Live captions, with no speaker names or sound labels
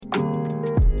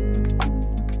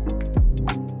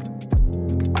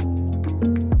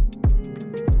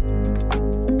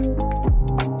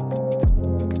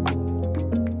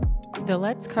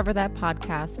Let's Cover That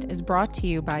podcast is brought to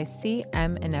you by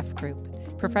CM&F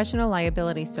Group, professional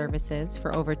liability services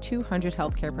for over 200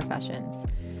 healthcare professions.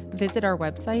 Visit our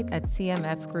website at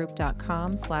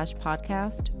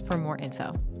cmfgroup.com/podcast for more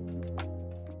info.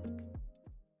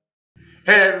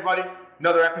 Hey everybody,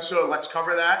 another episode of Let's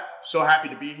Cover That. So happy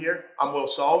to be here. I'm Will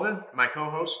Sullivan, my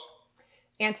co-host.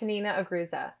 Antonina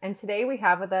Agruza. And today we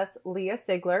have with us Leah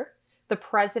Sigler, the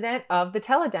president of the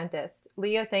Teledentists.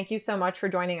 Leah, thank you so much for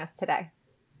joining us today.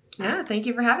 Yeah, thank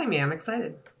you for having me. I'm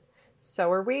excited. So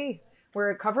are we.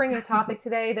 We're covering a topic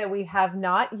today that we have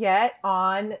not yet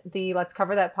on the Let's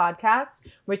Cover That podcast,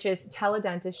 which is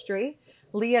teledentistry.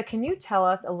 Leah, can you tell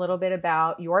us a little bit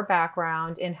about your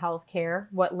background in healthcare,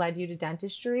 what led you to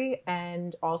dentistry,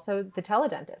 and also the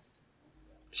teledentist?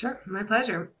 Sure, my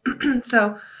pleasure.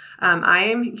 So I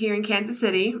am here in Kansas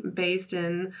City, based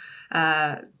in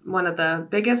one of the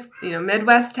biggest,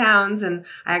 Midwest towns, and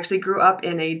I actually grew up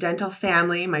in a dental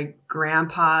family. My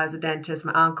grandpa is a dentist,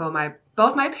 my uncle,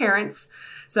 both my parents.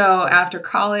 So after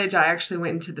college, I actually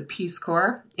went into the Peace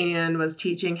Corps and was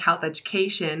teaching health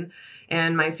education.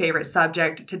 And my favorite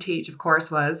subject to teach, of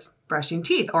course, was brushing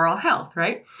teeth, oral health,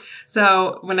 right?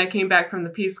 So when I came back from the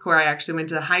Peace Corps, I actually went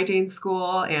to hygiene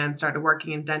school and started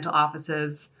working in dental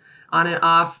offices on and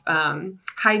off,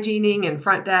 hygiening and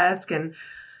front desk. And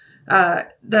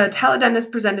the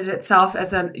teledentist presented itself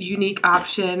as a unique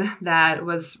option that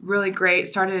was really great.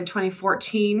 Started in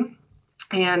 2014.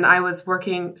 And I was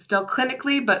working still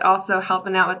clinically, but also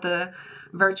helping out with the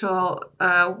virtual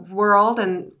world.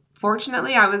 And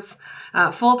fortunately, I was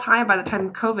full-time by the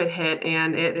time COVID hit,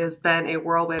 and it has been a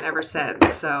whirlwind ever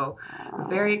since. So I'm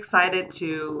very excited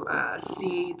to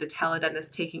see the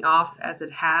teledentist taking off as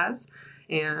it has.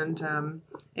 And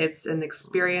it's an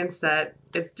experience that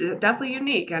it's definitely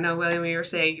unique. I know, William, you were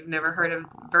saying you've never heard of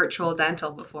virtual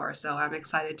dental before, so I'm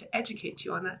excited to educate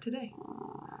you on that today.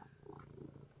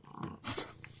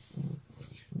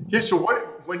 Yeah. So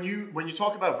when you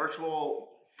talk about virtual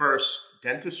first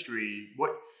dentistry,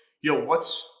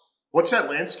 what's that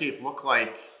landscape look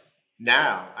like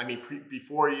now? I mean,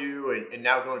 before you and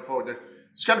now going forward,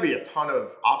 there's got to be a ton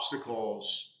of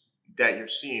obstacles that you're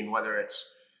seeing, whether it's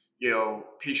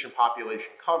patient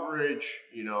population coverage.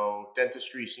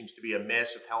 Dentistry seems to be a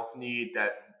massive health need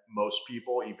that most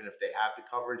people, even if they have the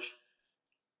coverage,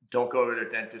 don't go to their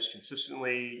dentist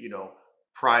consistently.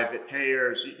 Private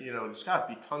payers. There's got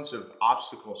to be tons of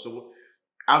obstacles. So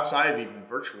outside of even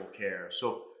virtual care.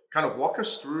 So kind of walk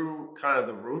us through kind of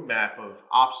the roadmap of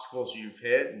obstacles you've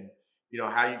hit and,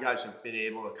 how you guys have been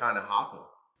able to kind of hop them.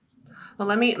 Well,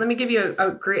 let me give you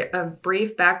a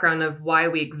brief background of why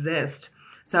we exist.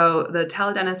 So the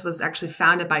teledentist was actually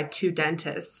founded by two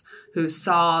dentists who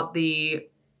saw the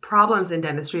problems in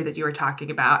dentistry that you were talking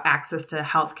about, access to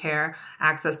healthcare,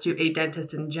 access to a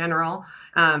dentist in general.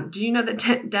 Do you know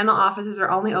that dental offices are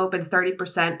only open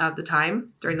 30% of the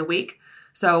time during the week?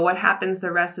 So what happens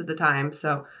the rest of the time?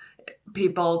 So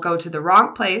people go to the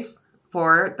wrong place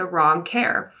for the wrong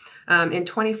care. In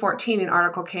 2014, an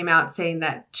article came out saying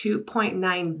that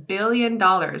 $2.9 billion,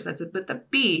 that's with the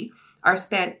B, are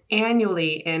spent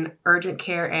annually in urgent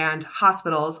care and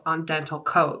hospitals on dental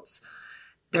codes.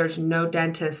 There's no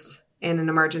dentist in an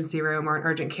emergency room or an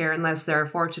urgent care unless they're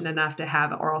fortunate enough to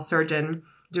have an oral surgeon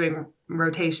doing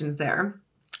rotations there.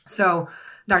 So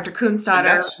Dr.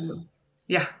 Kuhnstadter.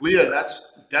 Yeah. Leah,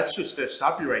 that's just to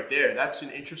stop you right there. That's an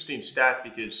interesting stat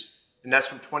and that's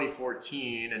from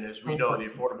 2014. And as we know, the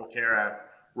Affordable Care Act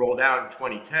rolled out in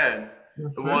 2010.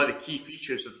 Mm-hmm. And one of the key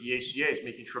features of the ACA is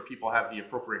making sure people have the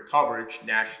appropriate coverage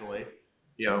nationally,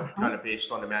 kind of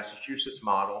based on the Massachusetts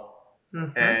model.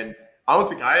 Mm-hmm. And I don't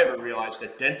think I ever realized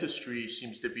that dentistry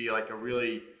seems to be like a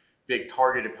really big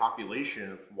targeted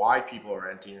population of why people are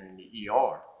entering the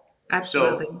ER.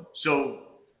 Absolutely. So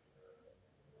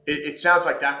it sounds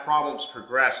like that problem's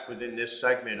progressed within this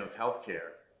segment of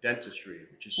healthcare, dentistry,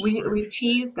 which is we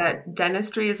tease that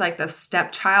dentistry is like the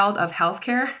stepchild of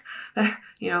healthcare.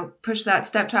 Push that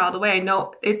stepchild away.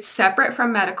 No, it's separate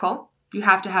from medical. You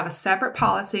have to have a separate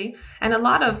policy, and a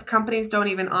lot of companies don't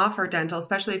even offer dental,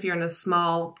 especially if you're in a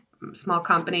small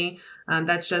company.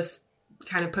 That's just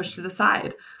kind of pushed to the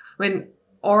side. When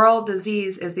oral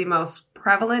disease is the most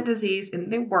prevalent disease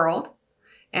in the world,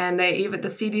 and the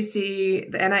CDC,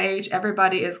 the NIH,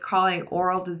 everybody is calling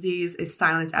oral disease a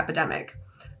silent epidemic.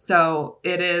 So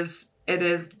it is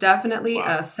definitely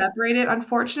a separated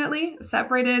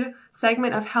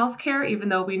segment of healthcare, even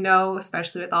though we know,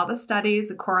 especially with all the studies,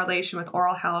 the correlation with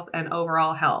oral health and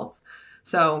overall health.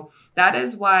 So that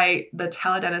is why the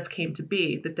teledentist came to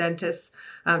be. The dentists,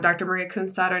 Dr. Maria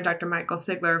Kuhnstadter and Dr. Michael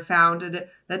Sigler, founded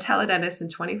the teledentist in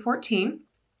 2014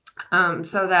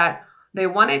 so that they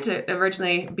wanted to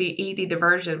originally be ED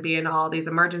diversion, be in all these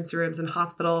emergency rooms and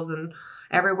hospitals and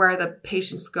everywhere the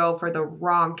patients go for the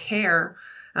wrong care.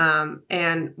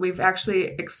 And we've actually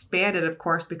expanded, of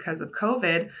course, because of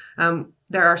COVID.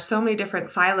 There are so many different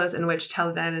silos in which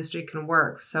teledentistry can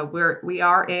work. So we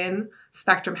are in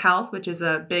Spectrum Health, which is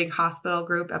a big hospital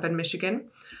group up in Michigan,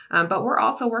 but we're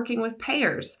also working with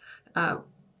payers.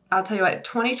 I'll tell you what,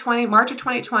 March of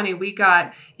 2020, we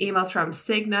got emails from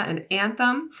Cigna and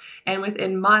Anthem, and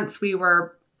within months, we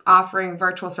were offering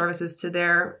virtual services to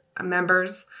their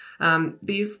members.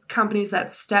 These companies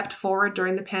that stepped forward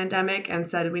during the pandemic and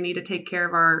said, we need to take care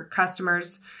of our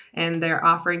customers, and they're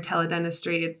offering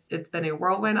teledentistry. It's been a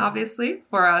whirlwind, obviously,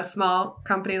 for a small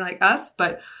company like us,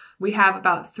 but we have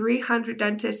about 300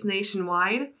 dentists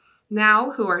nationwide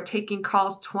now who are taking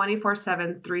calls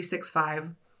 24/7,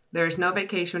 365. There's no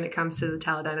vacation when it comes to the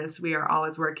teledentist. We are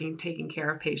always working, taking care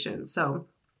of patients. So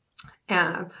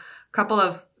a couple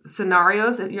of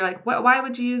scenarios, if you're like, why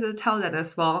would you use a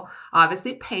teledentist? Well,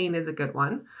 obviously pain is a good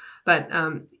one. But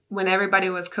when everybody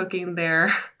was cooking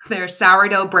their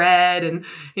sourdough bread and,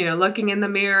 looking in the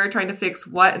mirror, trying to fix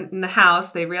what in the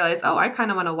house, they realized, I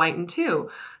kind of want to whiten too.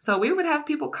 So we would have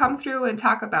people come through and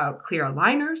talk about clear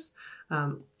aligners,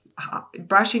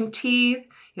 brushing teeth,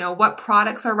 what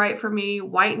products are right for me,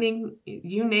 whitening,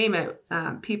 you name it.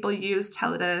 People use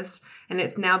teledentists, and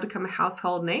it's now become a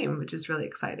household name, which is really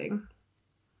exciting.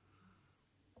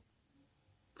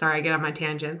 Sorry, I get on my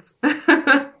tangents.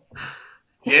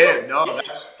 Yeah, no,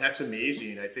 that's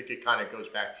amazing. I think it kind of goes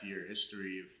back to your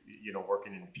history of,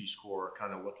 working in the Peace Corps,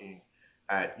 kind of looking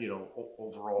at,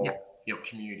 overall,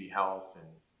 community health, and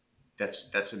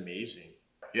that's amazing.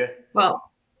 Yeah.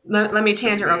 Well, let me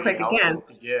tangent real quick again.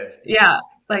 Yeah. Yeah.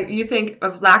 Like you think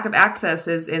of lack of access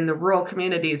is in the rural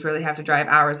communities where they have to drive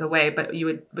hours away, but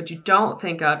what you don't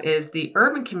think of is the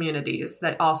urban communities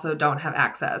that also don't have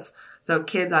access. So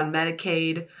kids on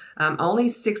Medicaid, only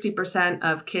 60%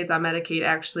 of kids on Medicaid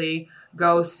actually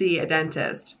go see a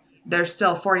dentist. There's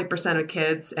still 40% of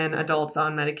kids and adults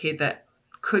on Medicaid that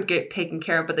could get taken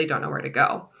care of, but they don't know where to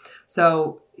go.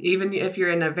 So even if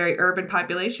you're in a very urban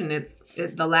population, it's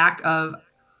the lack of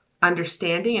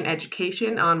understanding and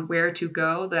education on where to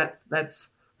go. That's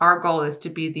our goal, is to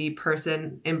be the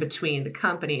person in between, the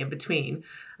company in between,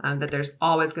 that there's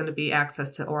always going to be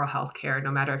access to oral health care, no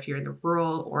matter if you're in the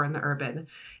rural or in the urban.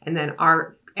 And then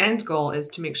our end goal is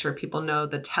to make sure people know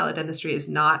the teledentistry is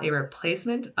not a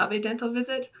replacement of a dental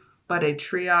visit, but a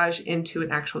triage into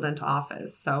an actual dental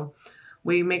office. So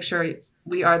we make sure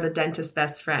we are the dentist's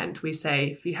best friend. We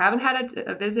say, if you haven't had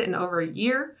a visit in over a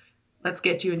year, let's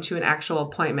get you into an actual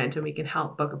appointment, and we can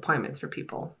help book appointments for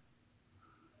people.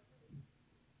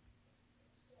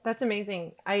 That's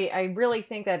amazing. I really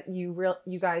think that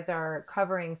you guys are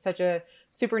covering such a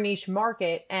super niche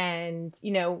market. And,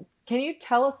 can you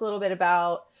tell us a little bit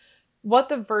about what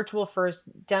the Virtual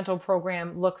First dental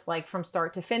program looks like from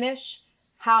start to finish,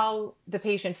 how the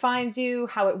patient finds you,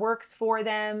 how it works for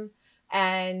them?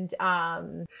 And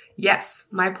yes,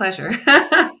 my pleasure.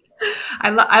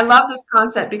 I love this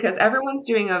concept because everyone's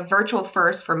doing a virtual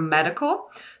first for medical.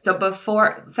 So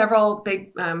before, several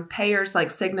big payers like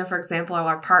Cigna, for example, are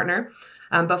our partner.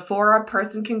 Before a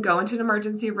person can go into an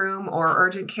emergency room or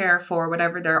urgent care for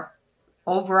whatever their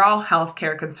overall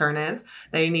healthcare concern is,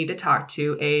 they need to talk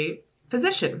to a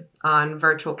physician on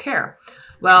virtual care.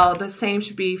 Well, the same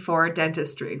should be for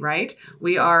dentistry, right?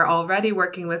 We are already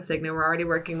working with Signer. We're already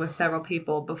working with several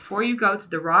people. Before you go to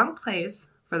the wrong place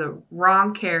for the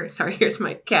wrong care. Sorry, here's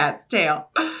my cat's tail.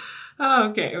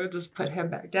 Okay, we'll just put him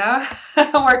back down.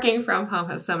 Working from home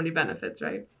has so many benefits,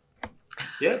 right?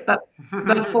 Yeah. But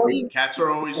before you... Cats are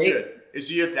always good. Is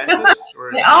he a dentist?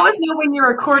 Or I always know when you're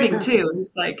recording, too.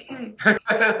 He's like, hey.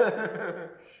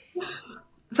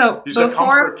 So he's a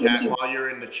comfort cat while you're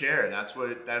in the chair. That's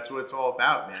what it's all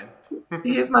about, man.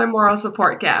 He's my moral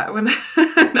support cat.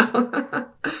 No.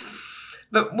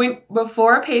 But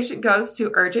before a patient goes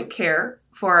to urgent care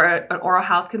for an oral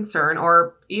health concern,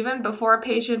 or even before a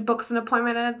patient books an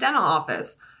appointment at a dental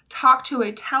office, talk to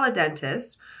a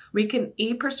teledentist. We can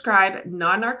e-prescribe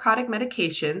non-narcotic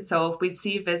medication. So if we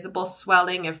see visible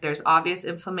swelling, if there's obvious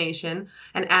inflammation,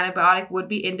 an antibiotic would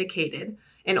be indicated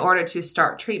in order to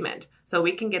start treatment. So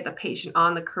we can get the patient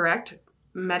on the correct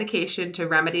medication to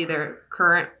remedy their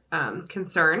current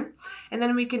concern. And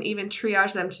then we can even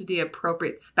triage them to the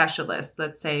appropriate specialist.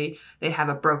 Let's say they have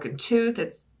a broken tooth,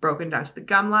 it's broken down to the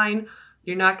gum line.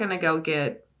 You're not going to go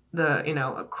get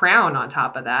a crown on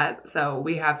top of that. So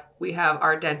we have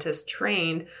our dentists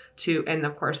trained to, and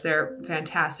of course they're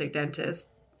fantastic dentists,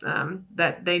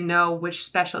 that they know which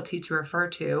specialty to refer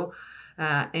to,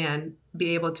 and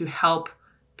be able to help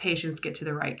patients get to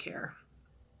the right care.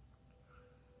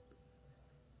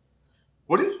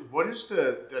 What is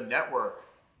the network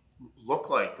look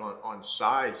like on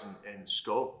size and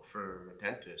scope for a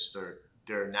dentist?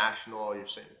 They're national, you're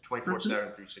saying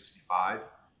 24/7, 365.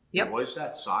 You know, Yep. what does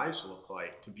that size look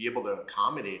like to be able to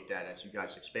accommodate that as you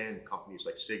guys expand companies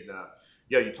like Cigna?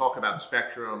 Yeah, you talk about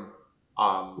Spectrum,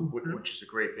 Mhm. which is a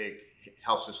great big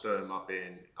health system up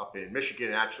in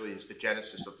Michigan. Actually, is the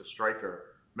genesis of the Stryker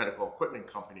medical equipment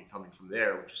company coming from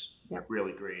there, which is Yep.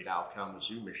 really great out of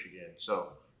Kalamazoo, Michigan.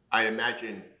 So I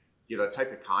imagine, you know, the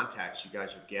type of contacts you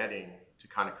guys are getting to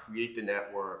kind of create the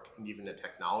network and even the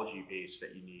technology base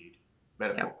that you need,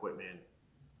 medical Yep. equipment,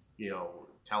 you know,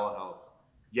 telehealth.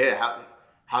 Yeah,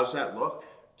 how's that look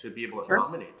to be able to Sure.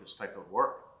 accommodate this type of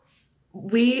work?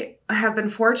 We have been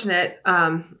fortunate.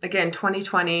 Again,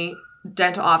 2020,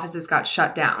 dental offices got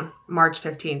shut down March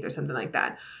 15th or something like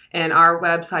that. And our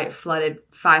website flooded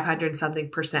 500 something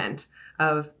percent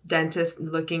of dentists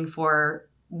looking for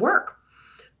work.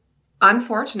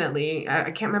 Unfortunately, I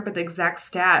can't remember the exact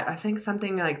stat. I think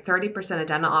something like 30% of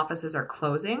dental offices are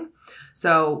closing.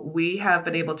 So we have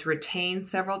been able to retain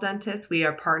several dentists. We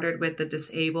are partnered with the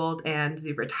disabled and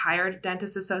the retired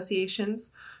dentist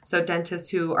associations. So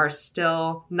dentists who are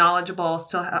still knowledgeable,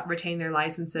 still retain their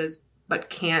licenses, but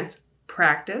can't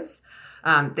practice,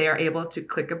 they are able to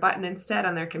click a button instead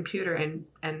on their computer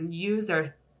and use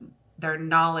their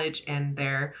knowledge and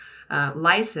their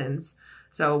license.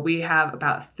 So we have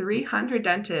about 300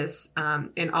 dentists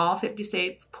in all 50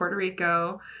 states, Puerto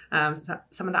Rico,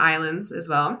 some of the islands as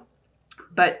well.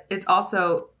 But it's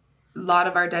also a lot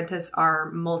of our dentists are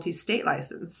multi-state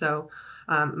licensed. So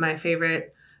my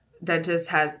favorite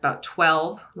dentist has about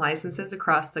 12 licenses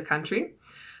across the country.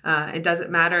 It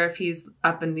doesn't matter if he's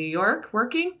up in New York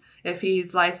working. If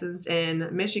he's licensed in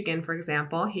Michigan, for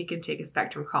example, he can take a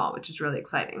Spectrum call, which is really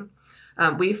exciting.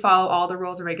 We follow all the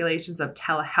rules and regulations of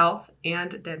telehealth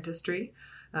and dentistry.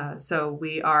 So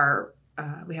we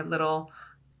have little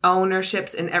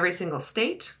ownerships in every single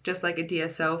state, just like a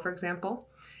DSO, for example.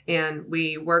 And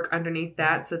we work underneath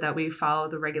that so that we follow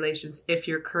the regulations. If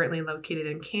you're currently located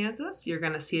in Kansas, you're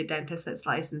going to see a dentist that's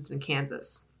licensed in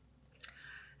Kansas.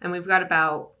 And we've got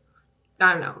about,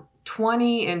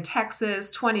 20 in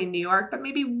Texas, 20 in New York, but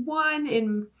maybe one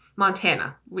in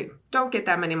Montana. We don't get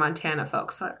that many Montana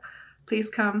folks. So please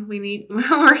come.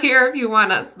 We're here if you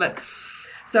want us. But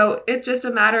so it's just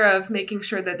a matter of making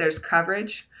sure that there's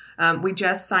coverage. We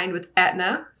just signed with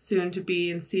Aetna, soon to be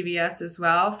in CVS as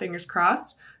well, fingers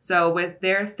crossed. So with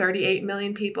their 38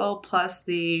 million people plus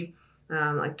the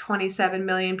 27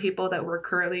 million people that we're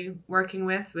currently working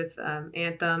with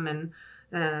Anthem and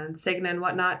Cigna and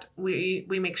whatnot, we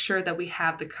make sure that we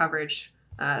have the coverage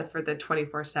for the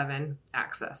 24/7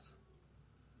 access.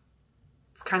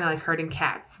 It's kind of like herding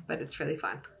cats, but it's really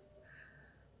fun.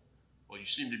 Well, you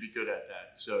seem to be good at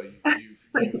that. So you've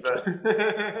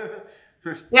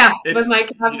Yeah, it's with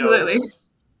Mike, you know absolutely.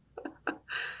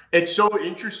 it's so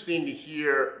interesting to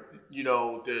hear, you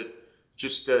know, the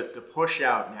push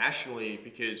out nationally,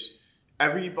 because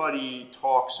everybody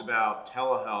talks about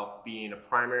telehealth being a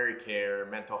primary care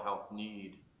mental health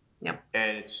need, Yep.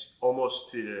 and it's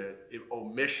almost to the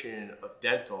omission of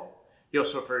dental. You know,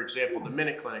 so for example, the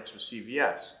minute clinics with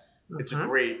CVS, it's a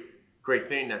Mm-hmm. great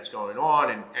thing that's going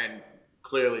on, and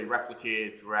clearly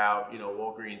replicated throughout. You know,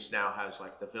 Walgreens now has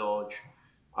like the Village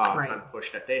Right. kind of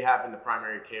push that they have in the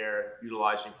primary care,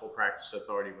 utilizing full practice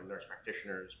authority with nurse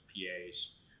practitioners,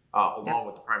 PAs, Yep. along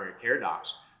with the primary care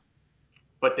docs.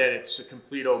 But then it's a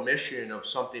complete omission of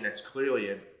something that's clearly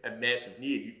a massive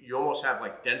need. You almost have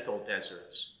like dental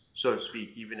deserts, so to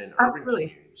speak, even in urban Absolutely.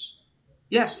 communities.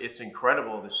 Yes. It's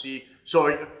incredible to see. So,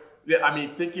 I mean,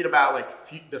 thinking about like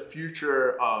the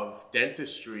future of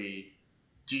dentistry,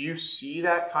 do you see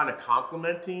that kind of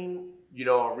complementing, you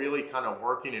know, really kind of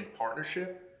working in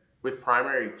partnership with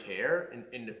primary care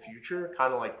in the future,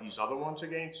 kind of like these other ones are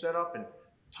getting set up and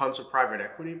tons of private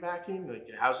equity backing? Like,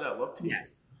 how's that look to you?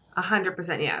 Yes.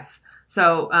 100% yes.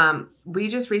 So we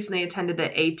just recently attended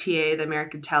the ATA, the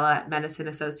American Telemedicine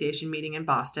Association meeting in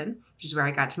Boston, which is where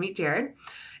I got to meet Jared.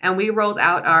 And we rolled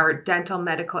out our dental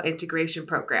medical integration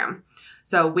program.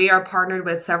 So we are partnered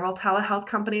with several telehealth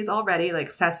companies already,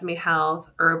 like Sesame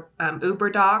Health or Uber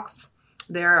Docs.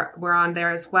 We're on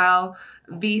there as well.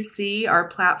 VC, our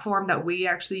platform that we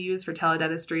actually use for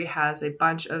teledentistry, has a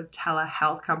bunch of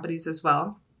telehealth companies as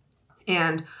well.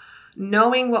 And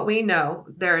knowing what we know,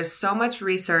 there is so much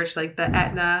research, like the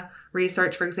Aetna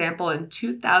research, for example, in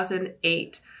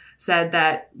 2008 said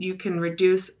that you can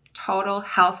reduce total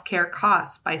healthcare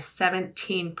costs by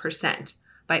 17%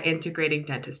 by integrating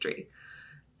dentistry.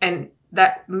 And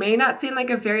That may not seem like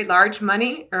a very large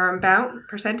money or amount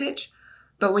percentage,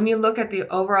 but when you look at the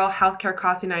overall healthcare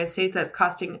cost in the United States that's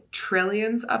costing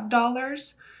trillions of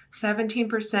dollars,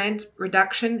 17%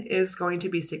 reduction is going to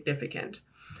be significant.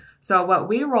 So what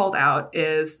we rolled out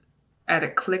is at a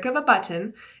click of a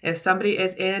button, if somebody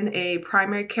is in a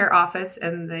primary care office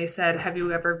and they said, have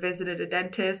you ever visited a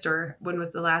dentist, or when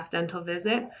was the last dental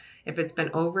visit? If it's been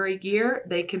over a year,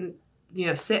 they can,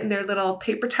 sit in their little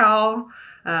paper towel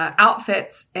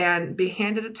outfits and be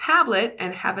handed a tablet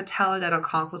and have a teledental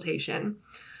consultation.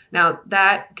 Now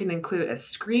that can include a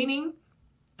screening.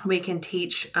 We can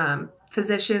teach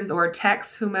physicians or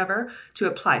techs, whomever, to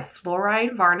apply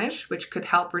fluoride varnish, which could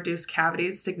help reduce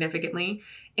cavities significantly.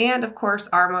 And of course,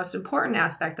 our most important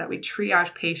aspect, that we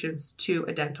triage patients to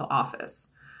a dental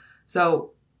office.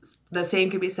 So the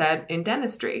same can be said in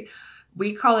dentistry.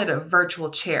 We call it a virtual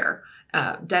chair.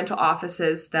 Dental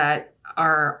offices that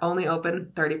are only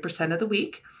open 30% of the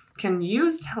week can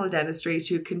use teledentistry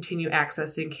to continue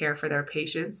accessing care for their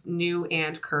patients, new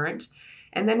and current.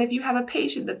 And then if you have a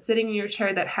patient that's sitting in your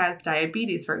chair that has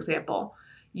diabetes, for example,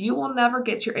 you will never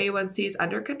get your A1Cs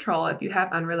under control if you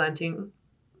have unrelenting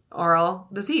oral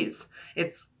disease.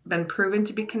 It's been proven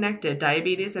to be connected,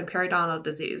 diabetes and periodontal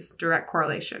disease, direct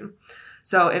correlation.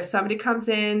 So if somebody comes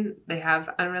in, they have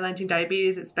unrelenting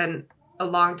diabetes, it's been a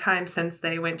long time since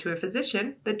they went to a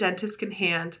physician, the dentist can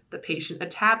hand the patient a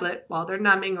tablet while they're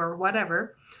numbing or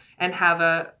whatever and have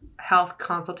a health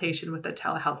consultation with a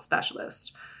telehealth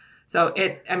specialist. So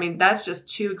that's just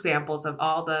two examples of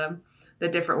all the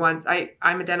different ones.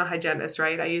 I'm a dental hygienist,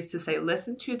 right? I used to say,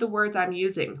 listen to the words I'm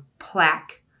using: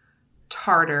 plaque,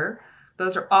 tartar.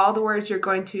 Those are all the words you're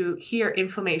going to hear.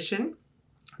 Inflammation.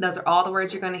 Those are all the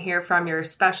words you're going to hear from your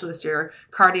specialist, your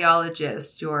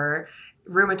cardiologist, your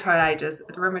rheumatologist.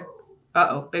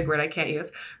 Big word I can't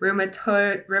use.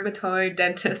 Rheumatoid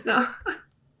dentist. No.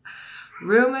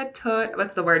 Rheumatoid.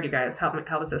 What's the word, you guys? Help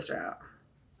a sister out.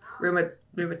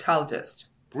 Rheumatologist.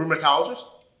 Rheumatologist?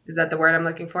 Is that the word I'm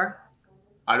looking for?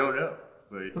 I don't know.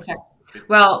 Okay.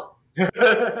 Well,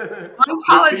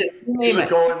 oncologist. People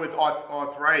going with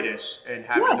arthritis and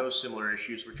having those similar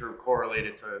issues, which are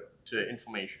correlated to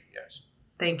inflammation. Yes.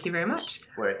 Thank you very much.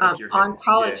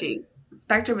 Oncology. Yeah.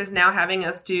 Spectrum is now having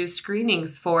us do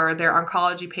screenings for their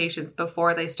oncology patients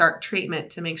before they start treatment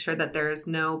to make sure that there is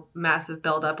no massive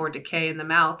buildup or decay in the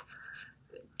mouth.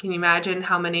 Can you imagine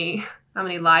how many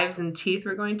lives and teeth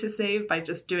we're going to save by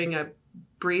just doing a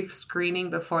brief screening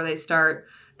before they start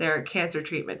their cancer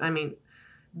treatment? I mean,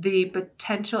 the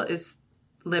potential is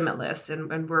limitless,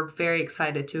 and we're very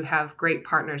excited to have great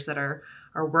partners that are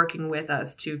working with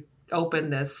us to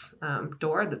open this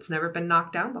door that's never been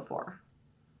knocked down before.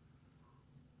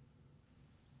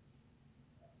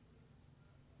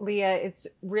 Leah, it's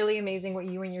really amazing what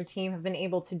you and your team have been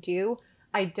able to do.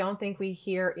 I don't think we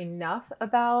hear enough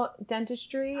about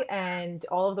dentistry and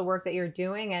all of the work that you're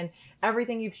doing and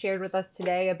everything you've shared with us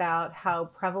today about how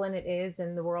prevalent it is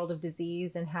in the world of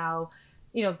disease, and how,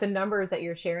 the numbers that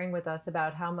you're sharing with us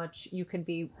about how much you could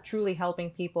be truly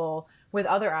helping people with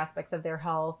other aspects of their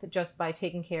health just by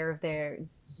taking care of their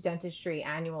dentistry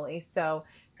annually. So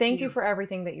thank you for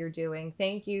everything that you're doing.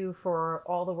 Thank you for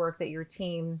all the work that your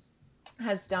team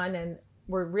has done, and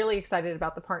we're really excited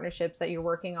about the partnerships that you're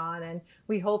working on, and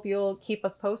we hope you'll keep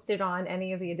us posted on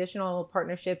any of the additional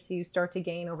partnerships you start to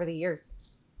gain over the years.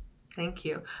 Thank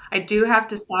you. I do have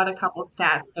to start a couple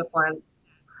stats before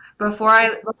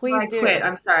I quit.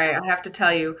 I'm sorry, I have to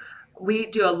tell you, we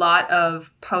do a lot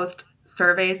of post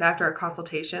surveys after our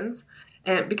consultations,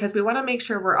 and because we want to make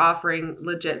sure we're offering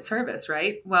legit service,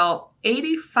 right? Well,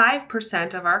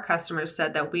 85% of our customers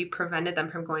said that we prevented them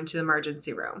from going to the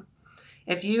emergency room.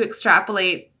 If you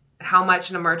extrapolate how much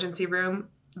an emergency room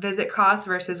visit costs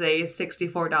versus a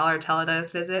 $64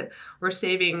 teledentist visit, we're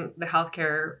saving the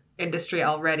healthcare industry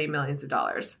already millions of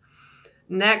dollars.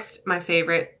 Next, my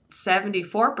favorite,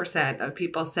 74% of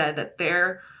people said that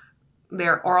their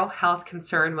oral health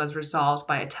concern was resolved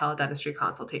by a teledentistry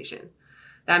consultation.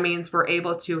 That means we're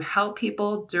able to help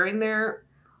people during their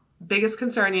biggest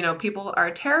concern. People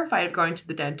are terrified of going to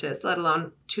the dentist, let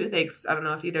alone toothaches. I don't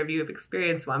know if either of you have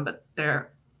experienced one, but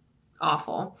they're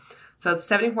awful. So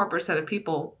 74% of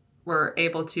people were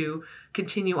able to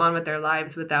continue on with their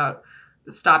lives without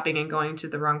stopping and going to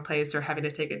the wrong place or having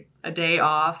to take a day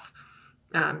off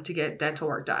to get dental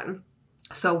work done.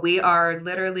 So we are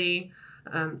literally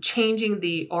changing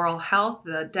the oral health,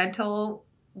 the dental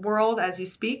world as you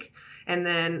speak, and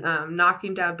then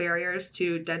knocking down barriers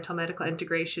to dental medical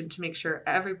integration to make sure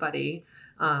everybody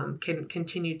can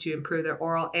continue to improve their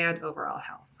oral and overall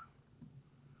health.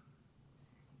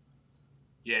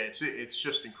 Yeah, it's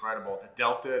just incredible the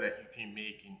delta that you can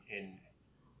make in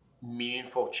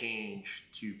meaningful change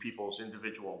to people's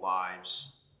individual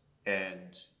lives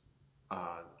and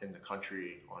in the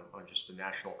country on just the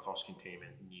national cost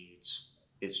containment needs.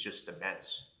 It's just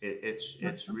immense.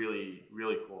 It's really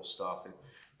really cool stuff. And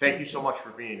thank you so much for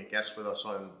being a guest with us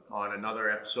on another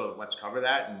episode of Let's Cover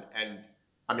That. And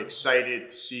I'm excited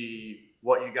to see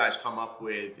what you guys come up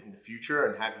with in the future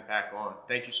and have you back on.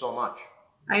 Thank you so much.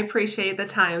 I appreciate the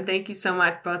time. Thank you so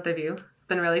much, both of you. It's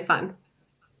been really fun.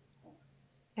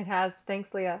 It has.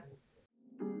 Thanks, Leah.